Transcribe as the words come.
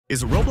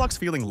Is Roblox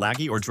feeling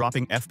laggy or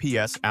dropping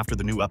FPS after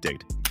the new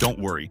update? Don't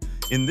worry.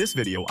 In this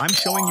video, I'm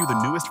showing you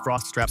the newest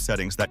Froststrap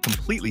settings that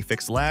completely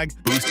fix lag,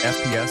 boost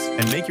FPS,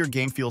 and make your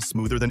game feel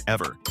smoother than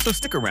ever. So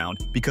stick around,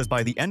 because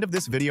by the end of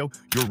this video,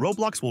 your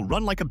Roblox will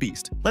run like a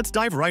beast. Let's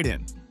dive right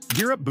in.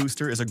 Gear Up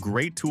Booster is a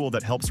great tool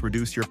that helps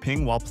reduce your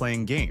ping while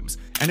playing games,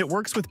 and it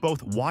works with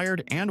both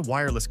wired and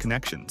wireless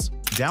connections.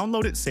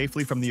 Download it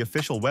safely from the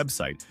official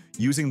website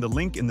using the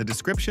link in the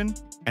description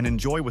and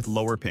enjoy with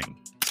lower ping.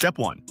 Step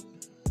 1.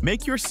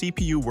 Make your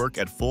CPU work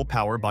at full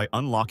power by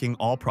unlocking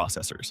all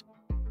processors.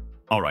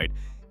 Alright,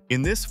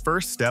 in this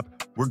first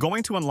step, we're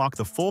going to unlock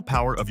the full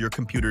power of your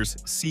computer's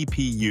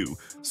CPU,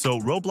 so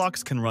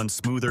Roblox can run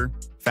smoother,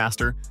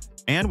 faster,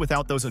 and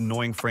without those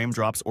annoying frame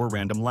drops or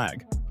random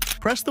lag.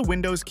 Press the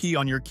Windows key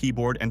on your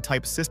keyboard and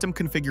type System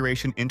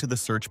Configuration into the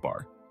search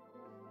bar.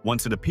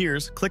 Once it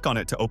appears, click on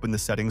it to open the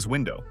settings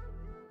window.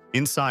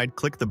 Inside,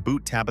 click the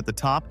Boot tab at the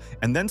top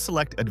and then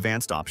select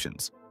Advanced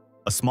Options.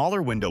 A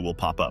smaller window will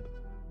pop up.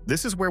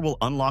 This is where we'll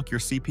unlock your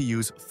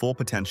CPU's full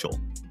potential.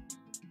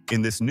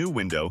 In this new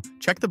window,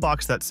 check the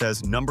box that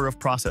says Number of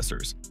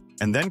Processors,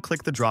 and then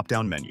click the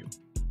drop-down menu.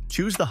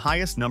 Choose the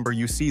highest number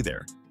you see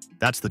there.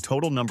 That's the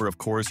total number of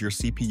cores your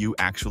CPU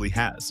actually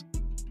has.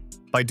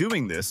 By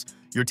doing this,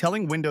 you're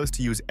telling Windows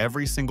to use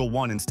every single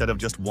one instead of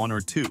just one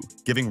or two,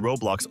 giving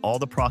Roblox all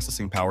the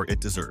processing power it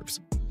deserves.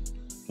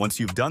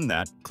 Once you've done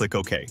that, click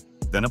OK,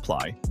 then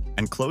Apply,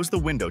 and close the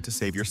window to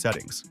save your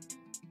settings.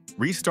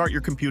 Restart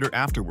your computer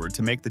afterward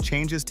to make the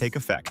changes take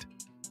effect.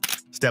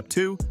 Step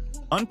 2.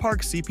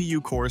 Unpark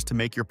CPU cores to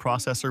make your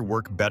processor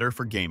work better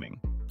for gaming.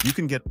 You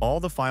can get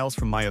all the files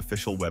from my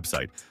official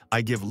website.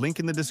 I give link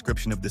in the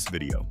description of this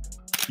video.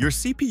 Your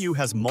CPU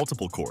has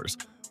multiple cores,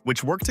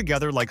 which work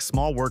together like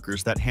small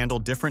workers that handle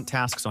different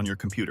tasks on your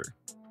computer.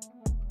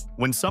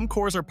 When some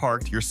cores are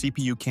parked, your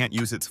CPU can't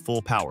use its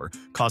full power,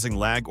 causing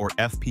lag or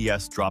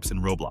FPS drops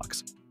in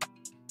Roblox.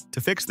 To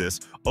fix this,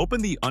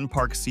 open the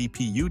Unpark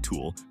CPU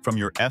tool from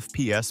your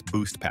FPS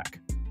Boost Pack.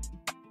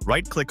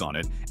 Right-click on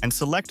it and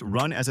select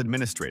Run as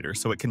Administrator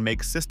so it can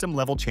make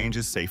system-level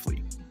changes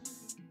safely.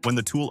 When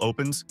the tool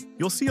opens,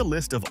 you'll see a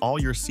list of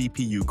all your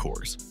CPU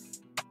cores.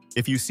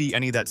 If you see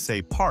any that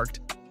say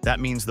Parked,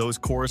 that means those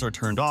cores are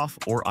turned off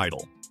or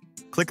idle.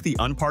 Click the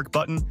Unpark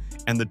button,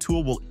 and the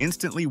tool will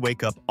instantly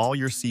wake up all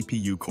your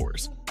CPU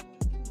cores.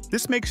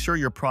 This makes sure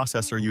your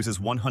processor uses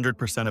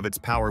 100% of its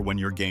power when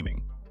you're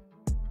gaming.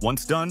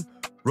 Once done,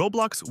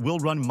 Roblox will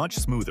run much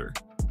smoother,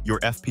 your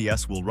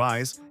FPS will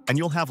rise, and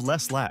you'll have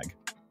less lag,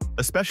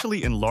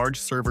 especially in large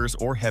servers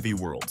or heavy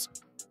worlds.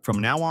 From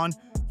now on,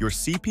 your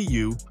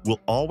CPU will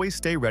always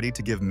stay ready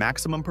to give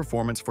maximum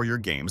performance for your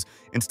games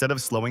instead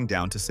of slowing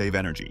down to save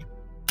energy.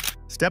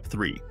 Step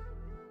 3.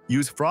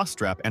 Use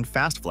Froststrap and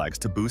Fast Flags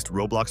to boost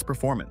Roblox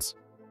performance.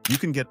 You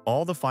can get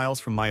all the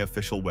files from my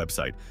official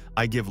website.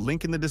 I give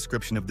link in the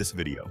description of this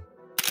video.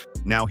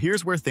 Now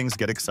here's where things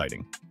get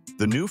exciting.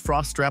 The new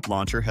Froststrap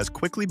launcher has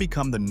quickly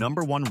become the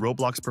 #1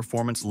 Roblox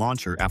performance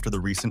launcher after the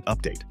recent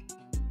update.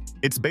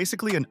 It's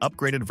basically an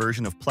upgraded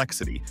version of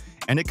Plexity,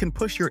 and it can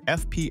push your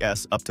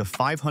FPS up to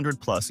 500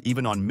 plus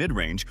even on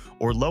mid-range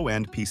or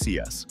low-end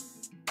PCS.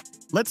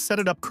 Let's set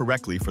it up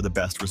correctly for the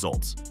best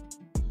results.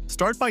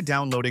 Start by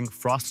downloading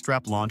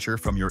Froststrap Launcher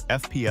from your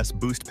FPS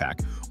Boost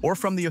Pack or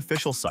from the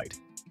official site.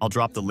 I'll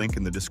drop the link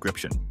in the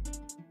description.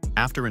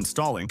 After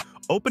installing,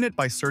 open it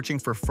by searching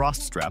for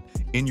Froststrap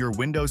in your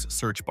Windows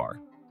search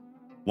bar.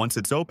 Once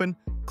it's open,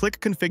 click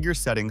Configure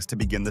Settings to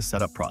begin the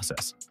setup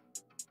process.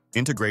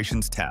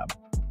 Integrations tab.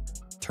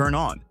 Turn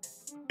on.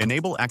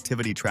 Enable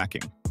Activity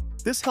Tracking.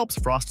 This helps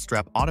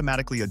Froststrap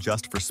automatically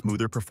adjust for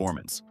smoother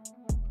performance.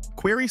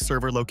 Query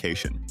Server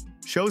Location.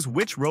 Shows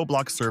which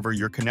Roblox server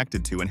you're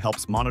connected to and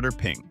helps monitor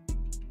ping.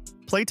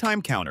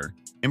 Playtime Counter.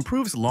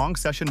 Improves long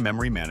session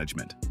memory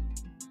management.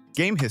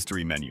 Game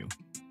History menu.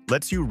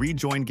 Lets you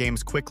rejoin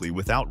games quickly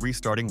without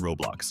restarting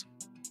Roblox.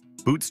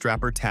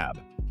 Bootstrapper tab.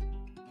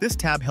 This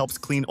tab helps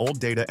clean old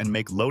data and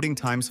make loading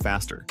times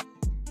faster.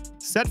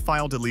 Set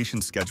file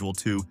deletion schedule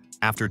to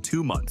after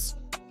 2 months.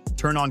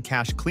 Turn on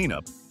cache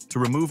cleanup to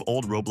remove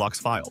old Roblox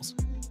files.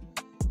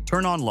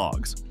 Turn on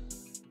logs.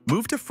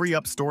 Move to free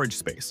up storage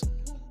space.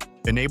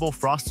 Enable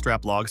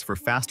Froststrap logs for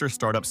faster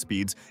startup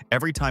speeds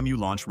every time you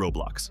launch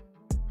Roblox.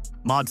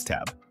 Mods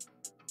tab.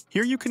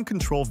 Here you can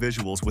control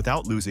visuals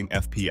without losing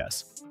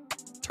FPS.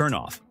 Turn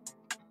off.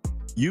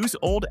 Use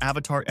old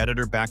avatar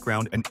editor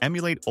background and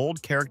emulate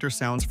old character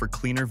sounds for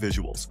cleaner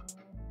visuals.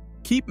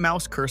 Keep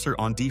mouse cursor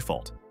on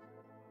default.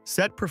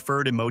 Set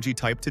preferred emoji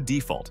type to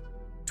default,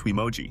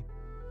 Twimoji.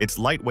 It's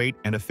lightweight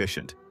and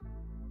efficient.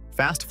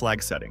 Fast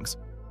flag settings.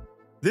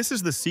 This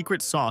is the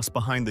secret sauce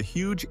behind the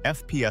huge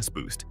FPS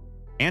boost.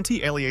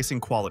 Anti-aliasing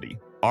quality,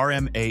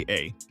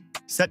 RMAA,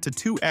 set to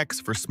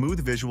 2x for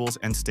smooth visuals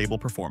and stable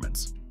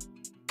performance.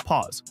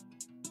 Pause.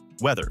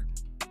 Weather.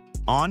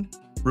 On.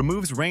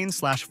 Removes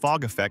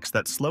rain/fog effects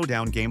that slow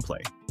down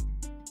gameplay.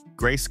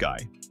 Gray sky.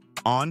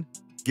 On.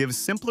 Gives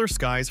simpler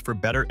skies for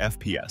better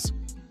FPS.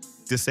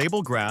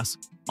 Disable grass.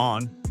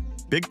 On.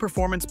 Big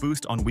performance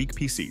boost on weak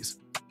PCs.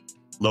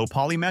 Low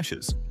poly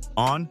meshes.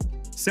 On.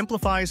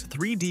 Simplifies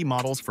 3D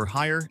models for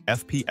higher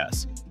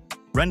FPS.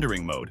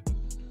 Rendering mode.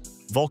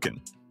 Vulkan.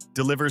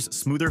 Delivers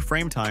smoother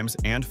frame times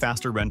and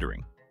faster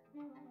rendering.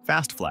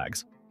 Fast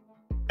flags.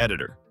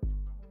 Editor.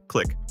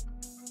 Click.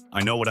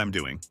 I know what I'm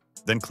doing.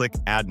 Then click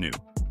Add New.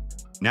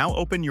 Now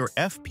open your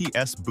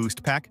FPS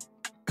boost pack,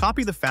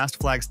 copy the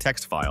fast flags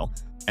text file,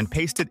 and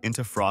paste it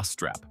into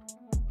Froststrap.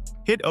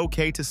 Hit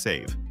OK to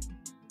save.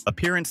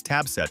 Appearance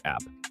tab set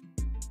app.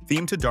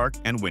 Theme to dark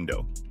and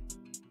window.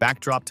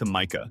 Backdrop to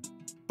mica.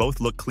 Both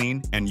look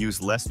clean and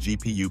use less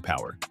GPU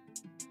power.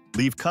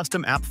 Leave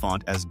custom app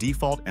font as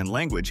default and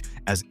language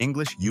as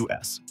English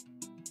US.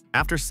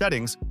 After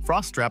settings,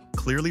 Froststrap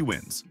clearly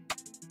wins.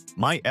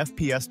 My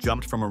FPS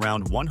jumped from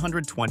around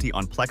 120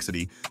 on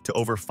Plexity to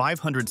over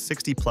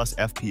 560 plus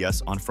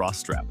FPS on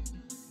Froststrap,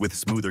 with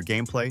smoother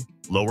gameplay,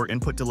 lower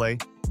input delay,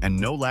 and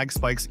no lag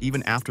spikes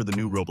even after the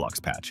new Roblox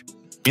patch.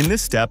 In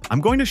this step, I'm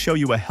going to show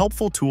you a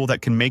helpful tool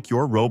that can make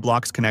your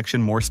Roblox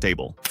connection more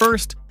stable.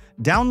 First,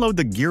 download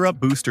the GearUp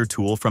Booster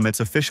tool from its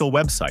official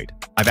website.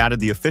 I've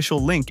added the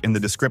official link in the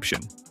description.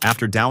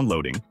 After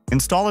downloading,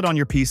 install it on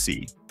your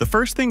PC. The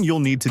first thing you'll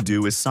need to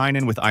do is sign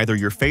in with either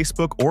your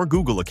Facebook or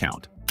Google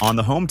account. On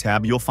the Home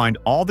tab, you'll find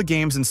all the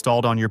games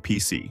installed on your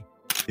PC.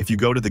 If you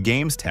go to the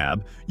Games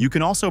tab, you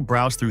can also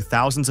browse through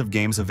thousands of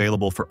games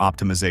available for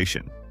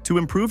optimization. To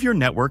improve your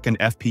network and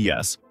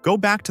FPS, go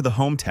back to the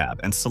Home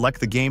tab and select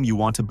the game you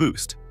want to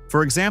boost.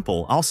 For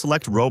example, I'll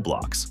select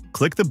Roblox,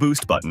 click the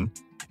Boost button,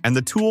 and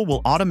the tool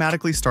will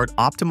automatically start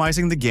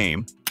optimizing the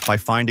game by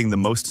finding the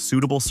most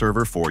suitable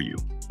server for you.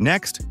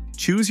 Next,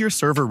 choose your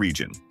server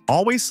region.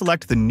 Always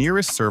select the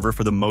nearest server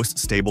for the most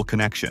stable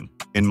connection.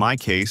 In my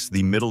case,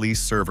 the Middle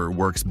East server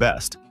works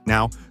best.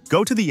 Now,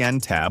 go to the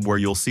End tab where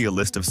you'll see a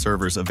list of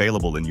servers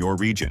available in your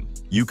region.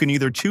 You can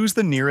either choose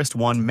the nearest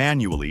one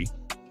manually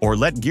or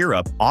let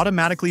GearUp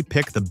automatically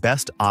pick the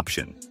best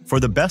option. For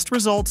the best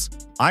results,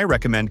 I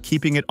recommend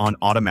keeping it on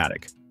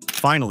automatic.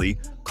 Finally,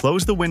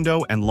 close the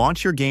window and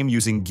launch your game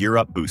using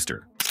GearUp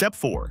Booster. Step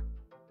 4.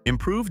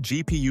 Improve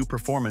GPU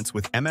performance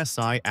with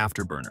MSI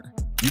Afterburner.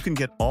 You can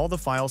get all the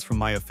files from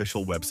my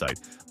official website.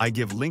 I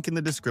give link in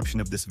the description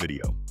of this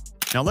video.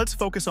 Now let's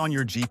focus on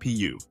your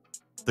GPU,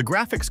 the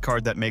graphics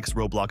card that makes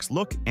Roblox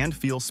look and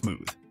feel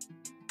smooth.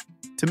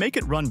 To make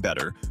it run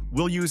better,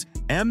 we'll use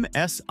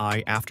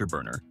MSI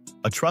Afterburner,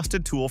 a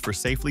trusted tool for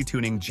safely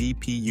tuning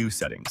GPU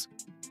settings.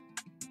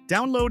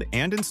 Download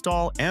and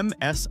install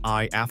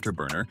MSI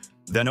Afterburner,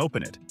 then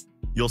open it.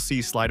 You'll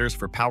see sliders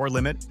for power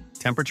limit,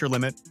 temperature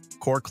limit,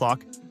 core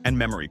clock, and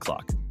memory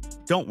clock.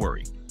 Don't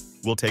worry,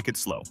 we'll take it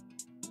slow.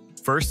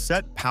 First,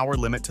 set power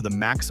limit to the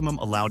maximum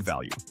allowed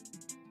value.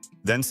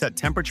 Then set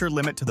temperature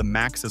limit to the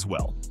max as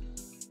well.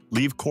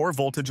 Leave core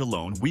voltage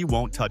alone, we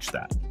won't touch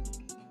that.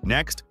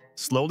 Next,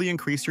 slowly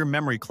increase your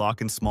memory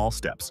clock in small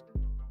steps.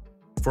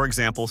 For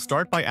example,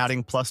 start by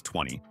adding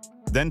 +20,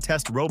 then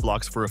test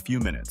Roblox for a few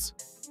minutes.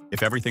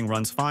 If everything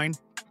runs fine,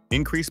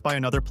 increase by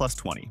another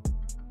 +20.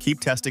 Keep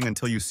testing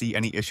until you see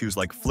any issues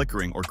like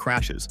flickering or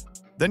crashes,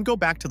 then go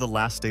back to the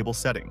last stable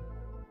setting.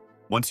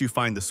 Once you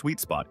find the sweet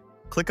spot,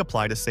 click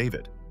Apply to save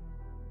it.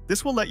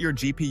 This will let your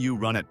GPU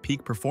run at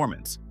peak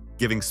performance,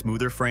 giving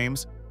smoother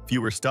frames,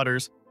 fewer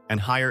stutters, and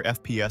higher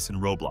FPS in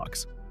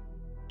Roblox.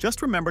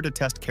 Just remember to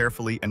test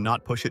carefully and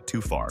not push it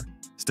too far.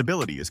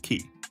 Stability is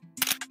key.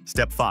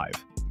 Step 5.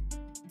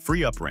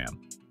 Free up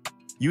RAM.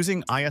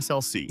 Using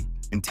ISLC,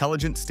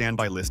 Intelligent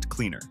Standby List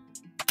Cleaner.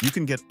 You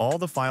can get all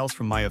the files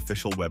from my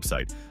official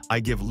website. I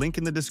give link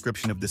in the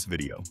description of this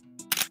video.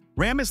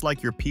 RAM is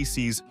like your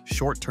PC's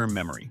short-term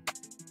memory.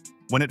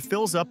 When it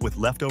fills up with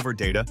leftover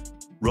data,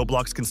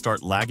 Roblox can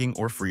start lagging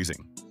or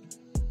freezing.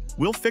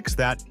 We'll fix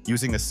that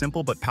using a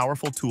simple but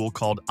powerful tool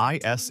called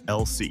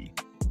ISLC,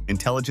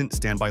 Intelligent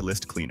Standby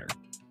List Cleaner.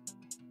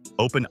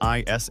 Open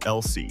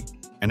ISLC,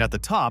 and at the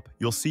top,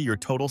 you'll see your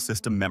total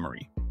system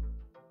memory.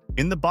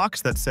 In the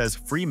box that says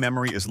free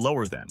memory is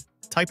lower than,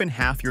 type in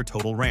half your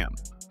total RAM.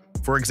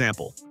 For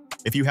example,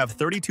 if you have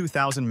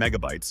 32,000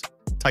 megabytes,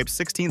 type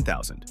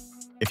 16,000.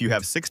 If you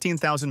have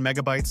 16,000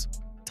 megabytes,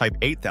 type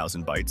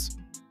 8,000 bytes,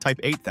 type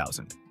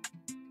 8,000.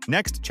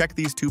 Next, check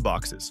these two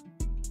boxes.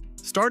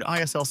 Start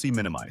ISLC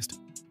minimized.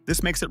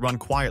 This makes it run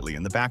quietly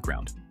in the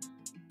background.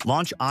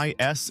 Launch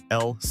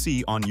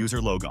ISLC on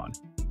user logon.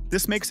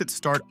 This makes it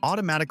start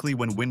automatically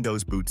when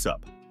Windows boots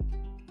up.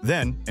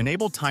 Then,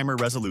 enable timer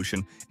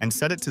resolution and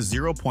set it to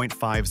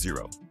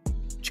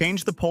 0.50.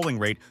 Change the polling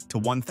rate to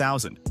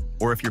 1000,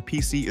 or if your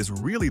PC is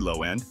really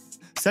low-end,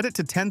 set it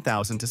to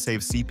 10,000 to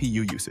save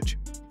CPU usage.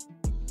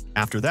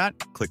 After that,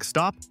 click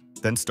Stop,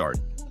 then Start,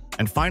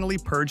 and finally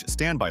purge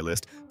Standby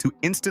List to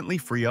instantly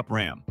free up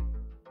RAM.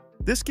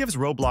 This gives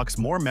Roblox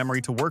more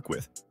memory to work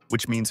with,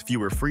 which means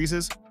fewer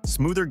freezes,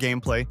 smoother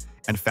gameplay,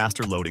 and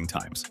faster loading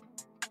times.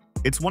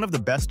 It's one of the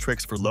best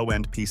tricks for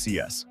low-end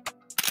PCs.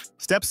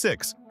 Step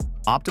 6.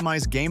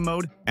 Optimize game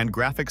mode and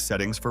graphics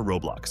settings for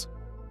Roblox.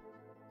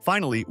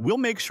 Finally, we'll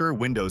make sure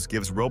Windows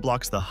gives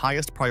Roblox the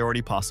highest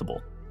priority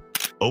possible.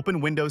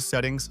 Open Windows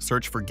settings,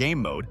 search for game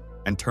mode,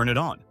 and turn it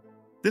on.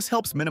 This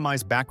helps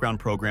minimize background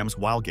programs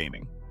while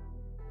gaming.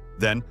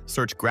 Then,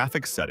 search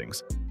Graphics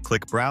Settings,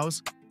 click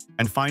Browse,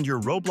 and find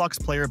your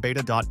Roblox Player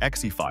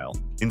Beta.exe file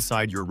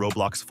inside your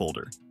Roblox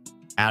folder.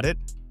 Add it,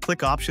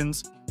 click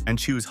Options, and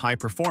choose High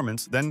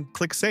Performance, then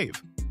click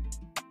Save.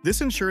 This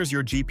ensures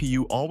your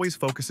GPU always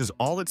focuses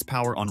all its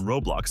power on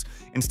Roblox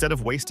instead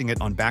of wasting it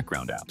on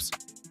background apps.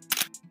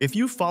 If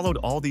you've followed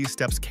all these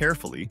steps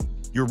carefully,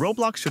 your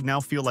Roblox should now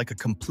feel like a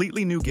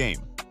completely new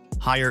game.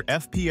 Higher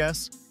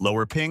FPS,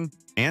 lower ping,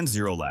 and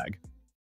zero lag.